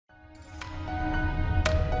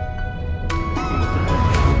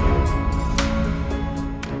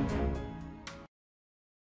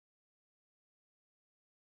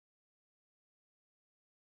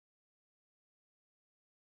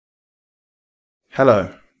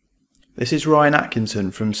Hello, this is Ryan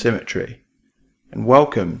Atkinson from Symetri, and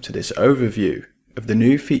welcome to this overview of the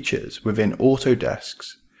new features within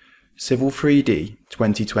Autodesk's Civil 3D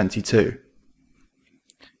 2022.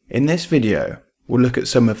 In this video, we'll look at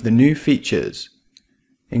some of the new features,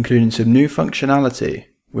 including some new functionality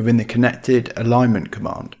within the connected alignment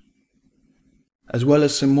command, as well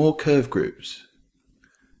as some more curve groups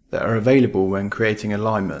that are available when creating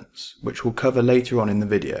alignments, which we'll cover later on in the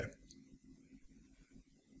video.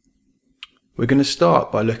 We're going to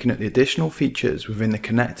start by looking at the additional features within the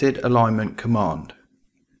connected alignment command.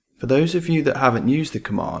 For those of you that haven't used the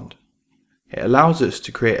command, it allows us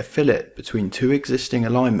to create a fillet between two existing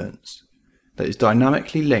alignments that is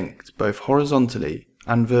dynamically linked both horizontally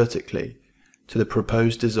and vertically to the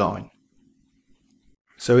proposed design.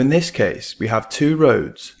 So in this case, we have two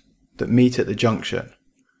roads that meet at the junction,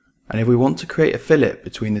 and if we want to create a fillet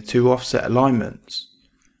between the two offset alignments,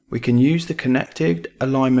 we can use the connected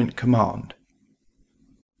alignment command.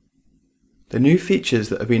 The new features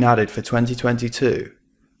that have been added for 2022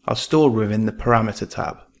 are stored within the Parameter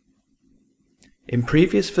tab. In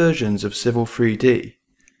previous versions of Civil 3D,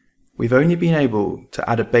 we've only been able to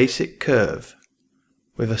add a basic curve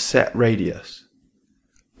with a set radius.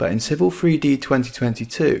 But in Civil 3D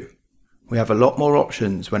 2022, we have a lot more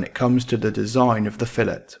options when it comes to the design of the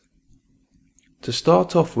fillet. To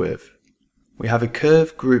start off with, we have a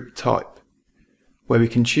curve group type, where we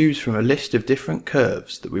can choose from a list of different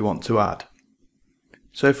curves that we want to add.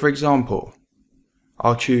 So for example,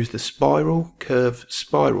 I'll choose the spiral curve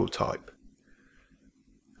spiral type,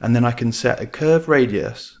 and then I can set a curve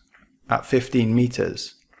radius at 15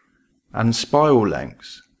 meters and spiral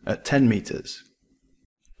lengths at 10 meters.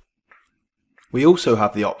 We also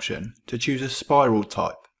have the option to choose a spiral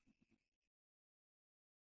type.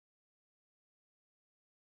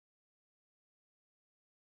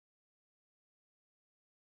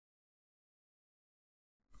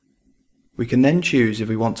 We can then choose if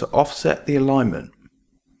we want to offset the alignment,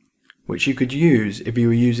 which you could use if you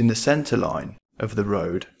were using the center line of the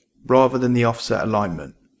road rather than the offset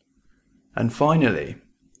alignment. And finally,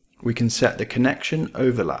 we can set the connection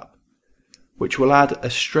overlap, which will add a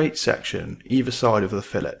straight section either side of the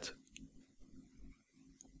fillet.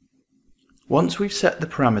 Once we've set the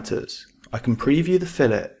parameters, I can preview the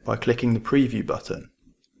fillet by clicking the preview button.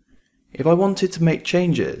 If I wanted to make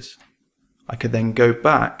changes, I could then go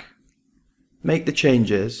back, make the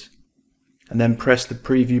changes, and then press the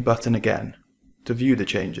preview button again to view the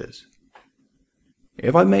changes.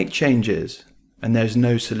 If I make changes and there's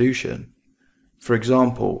no solution, for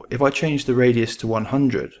example, if I change the radius to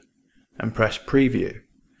 100 and press preview,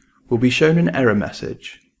 we'll be shown an error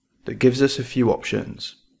message that gives us a few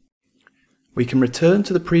options. We can return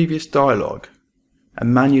to the previous dialog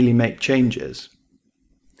and manually make changes.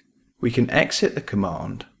 We can exit the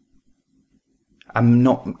command and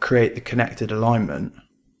not create the connected alignment,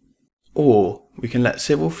 or we can let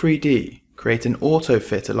Civil 3D create an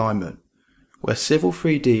auto-fit alignment where Civil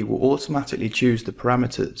 3D will automatically choose the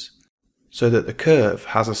parameters so that the curve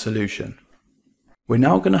has a solution. We're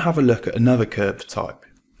now going to have a look at another curve type,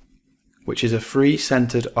 which is a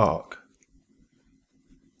free-centered arc.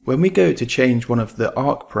 When we go to change one of the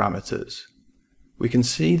arc parameters, we can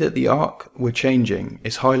see that the arc we're changing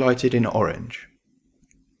is highlighted in orange.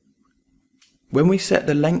 When we set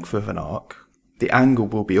the length of an arc, the angle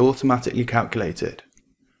will be automatically calculated,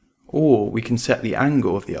 or we can set the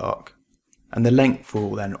angle of the arc and the length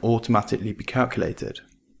will then automatically be calculated.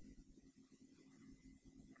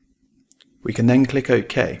 We can then click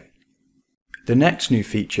OK. The next new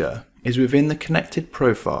feature is within the connected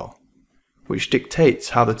profile, which dictates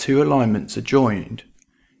how the two alignments are joined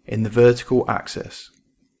in the vertical axis.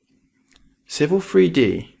 Civil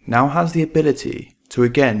 3D now has the ability to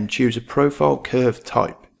again choose a profile curve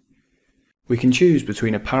type. We can choose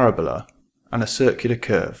between a parabola and a circular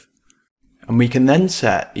curve, and we can then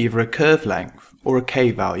set either a curve length or a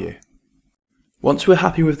K value. Once we're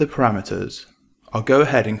happy with the parameters, I'll go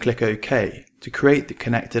ahead and click OK to create the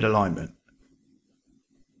connected alignment.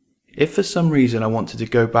 If for some reason I wanted to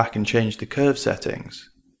go back and change the curve settings,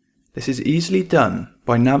 this is easily done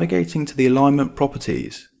by navigating to the alignment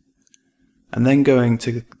properties and then going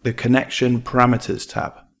to the Connection Parameters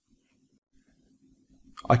tab.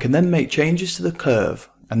 I can then make changes to the curve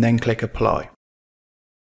and then click Apply.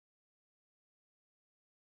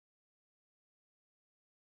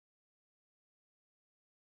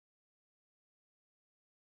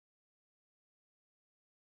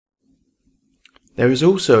 There is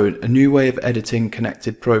also a new way of editing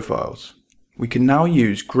connected profiles. We can now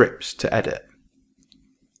use grips to edit.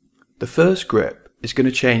 The first grip is going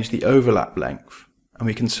to change the overlap length and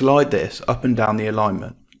we can slide this up and down the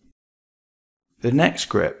alignment. The next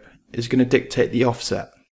grip is going to dictate the offset.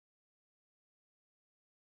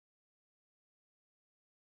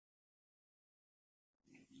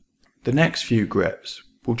 The next few grips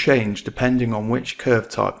will change depending on which curve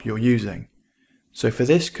type you're using. So for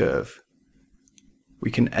this curve, we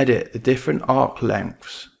can edit the different arc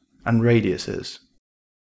lengths and radiuses.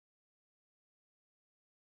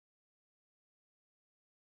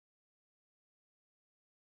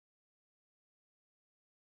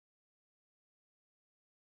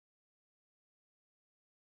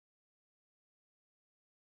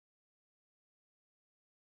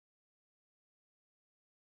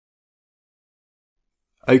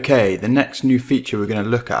 Okay, the next new feature we're going to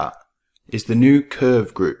look at is the new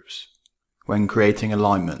curve groups when creating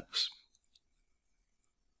alignments.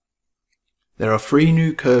 There are 3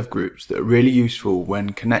 new curve groups that are really useful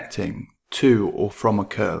when connecting to or from a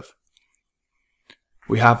curve.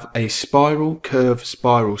 We have a spiral, curve,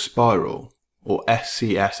 spiral, spiral, or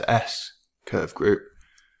SCSS curve group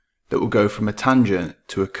that will go from a tangent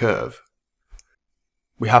to a curve.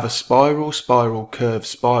 We have a spiral, spiral, curve,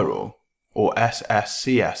 spiral, or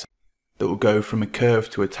SSCS that will go from a curve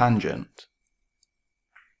to a tangent.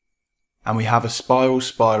 And we have a spiral,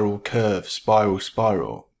 spiral, curve, spiral,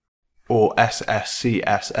 spiral, or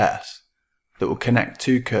SSCSS that will connect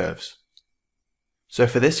 2 curves. So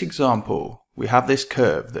for this example, we have this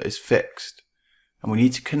curve that is fixed, and we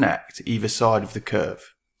need to connect either side of the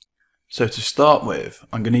curve. So to start with,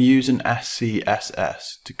 I'm going to use an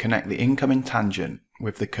SCSS to connect the incoming tangent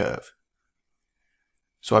with the curve.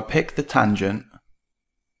 So I pick the tangent,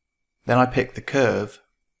 then I pick the curve.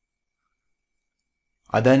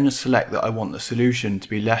 I then select that I want the solution to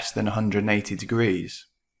be less than 180 degrees.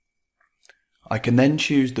 I can then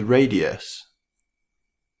choose the radius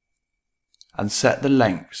and set the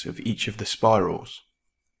lengths of each of the spirals.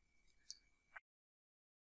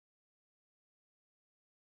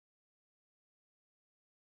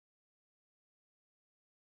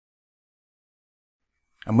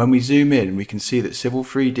 And when we zoom in, we can see that Civil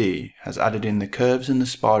 3D has added in the curves and the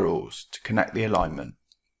spirals to connect the alignment.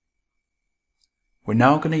 We're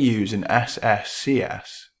now going to use an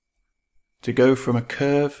SSCS to go from a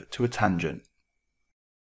curve to a tangent.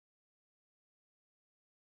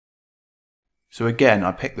 So again,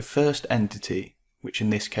 I pick the first entity, which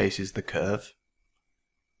in this case is the curve.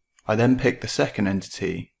 I then pick the second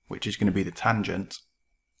entity, which is going to be the tangent.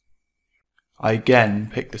 I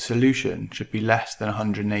again pick the solution should be less than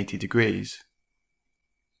 180 degrees.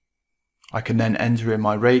 I can then enter in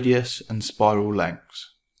my radius and spiral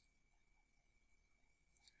lengths.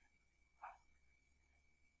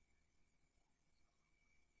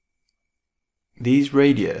 These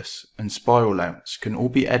radius and spiral lengths can all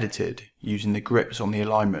be edited using the grips on the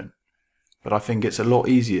alignment, but I think it's a lot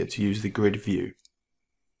easier to use the grid view.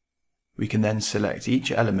 We can then select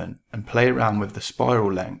each element and play around with the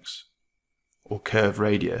spiral lengths or curve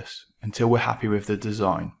radius until we're happy with the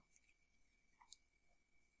design.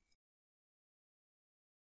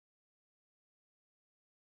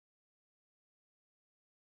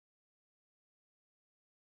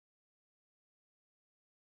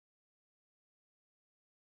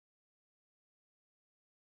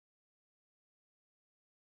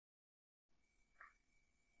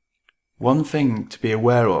 One thing to be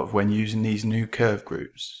aware of when using these new curve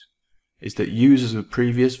groups is that users of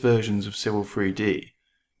previous versions of Civil 3D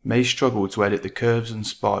may struggle to edit the curves and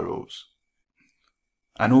spirals.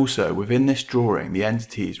 And also within this drawing the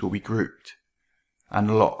entities will be grouped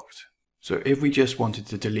and locked. So if we just wanted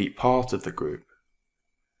to delete part of the group,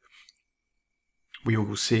 we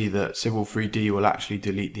will see that Civil 3D will actually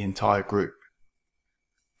delete the entire group.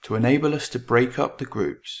 To enable us to break up the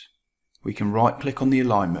groups, we can right click on the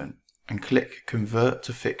alignment and click Convert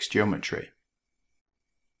to Fixed Geometry.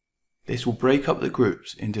 This will break up the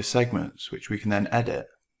groups into segments which we can then edit,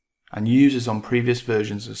 and users on previous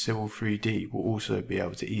versions of Civil 3D will also be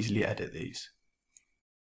able to easily edit these.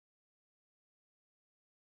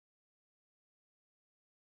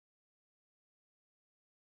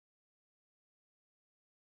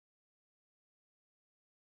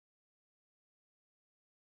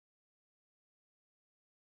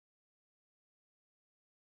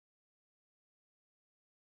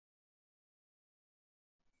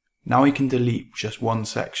 Now we can delete just one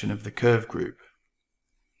section of the curve group.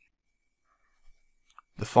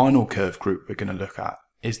 The final curve group we're going to look at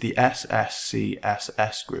is the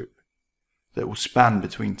SSCSS group that will span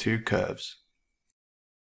between 2 curves.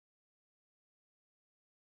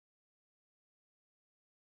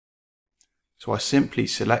 So I simply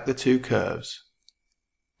select the 2 curves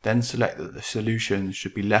then select that the solutions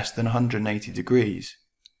should be less than 180 degrees,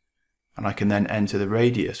 and I can then enter the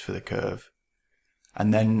radius for the curve,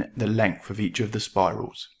 and then the length of each of the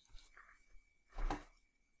spirals.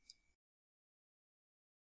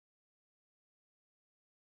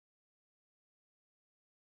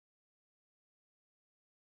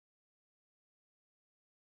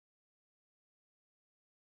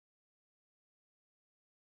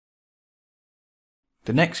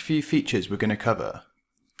 The next few features we're going to cover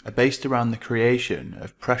are based around the creation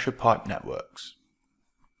of pressure pipe networks.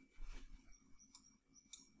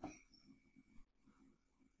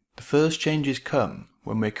 The first changes come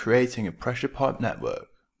when we're creating a pressure pipe network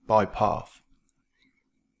by path.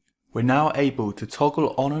 We're now able to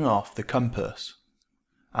toggle on and off the compass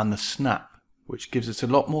and the snap, which gives us a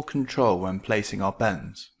lot more control when placing our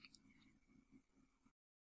bends.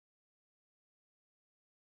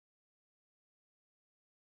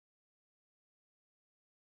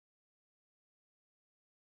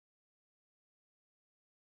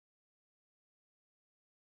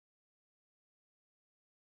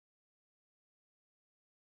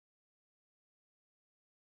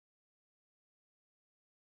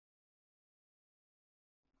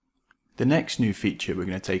 The next new feature we're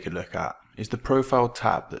going to take a look at is the Profile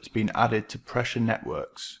tab that's been added to pressure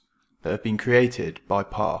networks that have been created by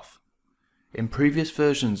path. In previous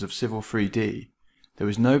versions of Civil 3D, there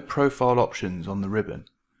was no profile options on the ribbon.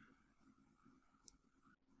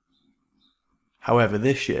 However,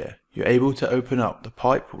 this year, you're able to open up the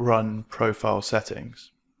Pipe Run profile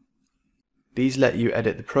settings. These let you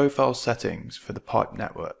edit the profile settings for the pipe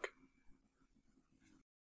network.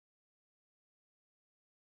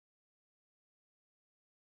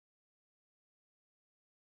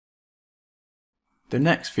 The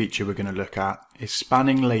next feature we're going to look at is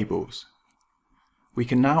spanning labels. We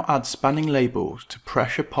can now add spanning labels to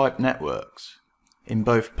pressure pipe networks in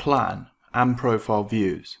both plan and profile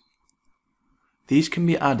views. These can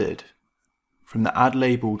be added from the Add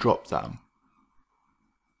Label drop-down.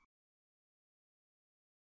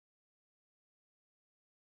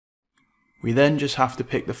 We then just have to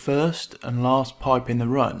pick the first and last pipe in the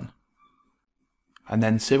run, and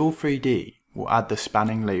then Civil 3D will add the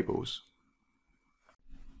spanning labels.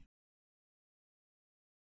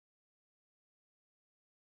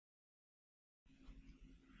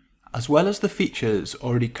 As well as the features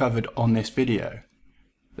already covered on this video,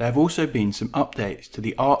 there have also been some updates to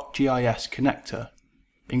the ArcGIS Connector,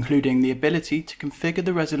 including the ability to configure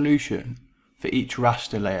the resolution for each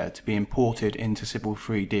raster layer to be imported into Civil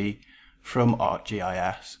 3D from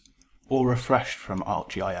ArcGIS or refreshed from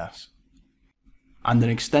ArcGIS, and an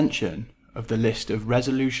extension of the list of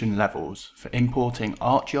resolution levels for importing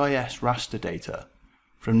ArcGIS raster data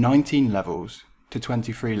from 19 levels to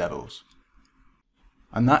 23 levels.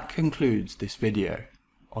 And that concludes this video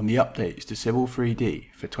on the updates to Civil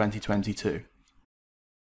 3D for 2022.